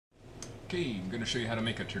Okay, I'm going to show you how to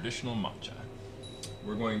make a traditional matcha.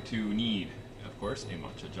 We're going to need, of course, a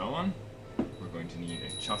matcha jawan. We're going to need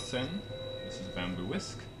a chasen. This is a bamboo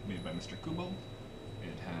whisk made by Mr. Kubo.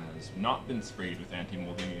 It has not been sprayed with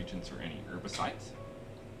anti-molding agents or any herbicides.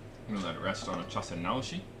 I'm going to let it rest on a chasen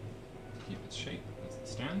naoshi to keep its shape as it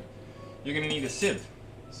stand. You're going to need a sieve.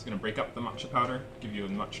 This is going to break up the matcha powder, give you a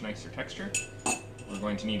much nicer texture. We're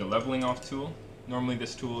going to need a leveling off tool. Normally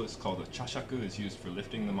this tool is called a chashaku, is used for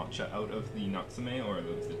lifting the matcha out of the natsume or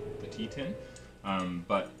the tea tin.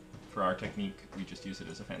 But for our technique, we just use it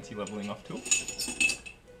as a fancy leveling off tool.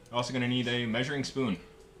 You're also going to need a measuring spoon.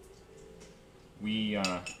 We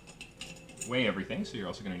weigh everything, so you're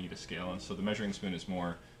also going to need a scale. And so the measuring spoon is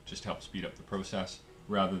more just to help speed up the process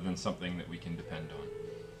rather than something that we can depend on.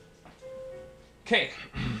 Okay,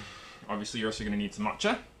 obviously you're also going to need some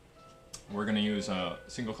matcha. We're going to use a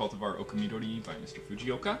single cultivar Okumidori by Mr.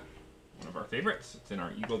 Fujioka, one of our favorites. It's in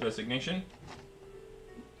our Eagle designation.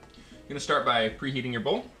 You're going to start by preheating your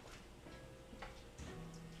bowl.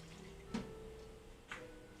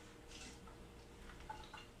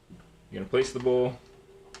 You're going to place the bowl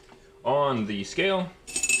on the scale.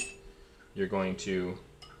 You're going to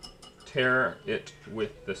tare it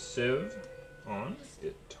with the sieve on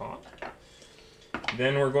its top.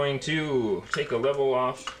 Then we're going to take a leveled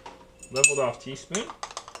off teaspoon.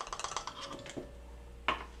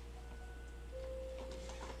 The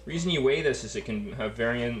reason you weigh this is it can have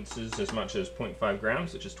variances as much as 0.5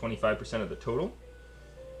 grams, which is 25% of the total.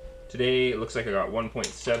 Today it looks like I got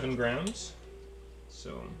 1.7 grams,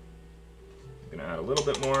 so I'm going to add a little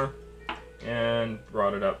bit more and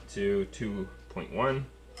brought it up to 2.1.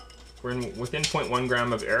 We're within 0.1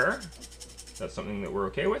 gram of error. That's something that we're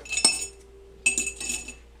okay with.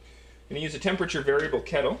 I'm going to use a temperature variable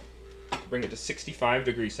kettle. Bring it to 65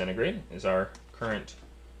 degrees centigrade is our current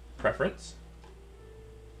preference.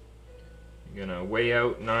 You're gonna weigh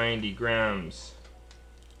out 90 grams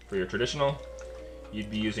for your traditional. You'd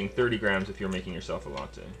be using 30 grams if you're making yourself a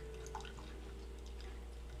latte.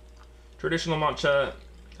 Traditional matcha,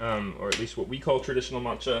 or at least what we call traditional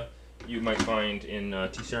matcha, you might find in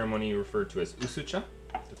tea ceremony referred to as usucha,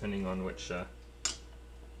 depending on which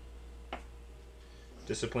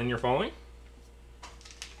discipline you're following.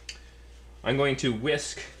 I'm going to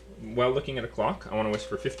whisk while looking at a clock. I want to whisk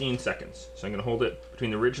for 15 seconds. So I'm going to hold it between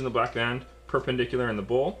the ridge and the black band, perpendicular in the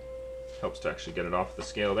bowl. Helps to actually get it off the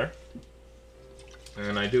scale there.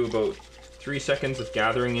 And I do about 3 seconds of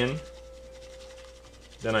gathering in.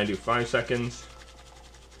 Then I do 5 seconds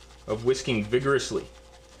of whisking vigorously.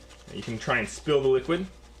 You can try and spill the liquid.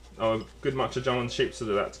 A good matcha jawan's shaped so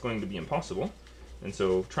that that's going to be impossible. And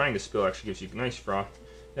so trying to spill actually gives you nice froth.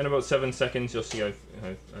 Then about 7 seconds, you'll see I've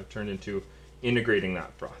turned into integrating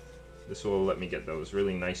that froth. This will let me get those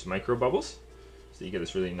really nice micro bubbles, so you get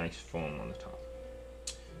this really nice foam on the top.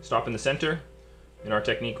 Stop in the center. In our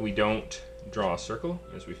technique, we don't draw a circle,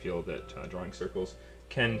 as we feel that drawing circles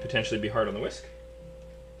can potentially be hard on the whisk.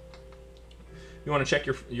 If you want to check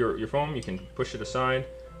your foam, you can push it aside.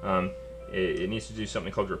 It needs to do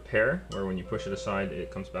something called repair, where when you push it aside, it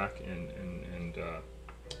comes back and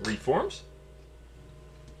reforms.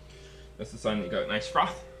 That's the sign that you got nice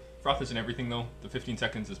froth. Froth isn't everything though. The 15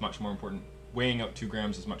 seconds is much more important. Weighing out 2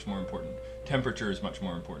 grams is much more important. Temperature is much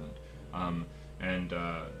more important.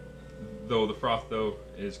 Though the froth though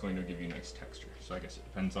is going to give you nice texture. So I guess it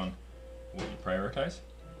depends on what you prioritize.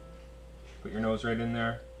 Put your nose right in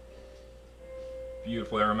there.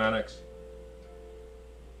 Beautiful aromatics.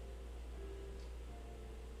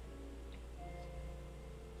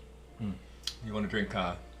 You want to drink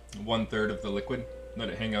 1/3 of the liquid. Let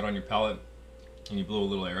it hang out on your palate, and you blow a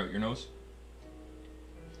little air out your nose.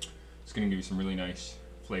 It's going to give you some really nice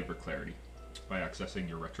flavor clarity by accessing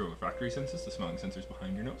your retrorefractory senses, the smelling sensors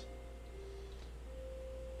behind your nose.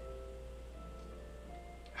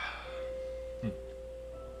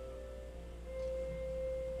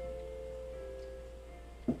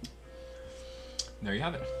 There you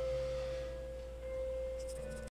have it.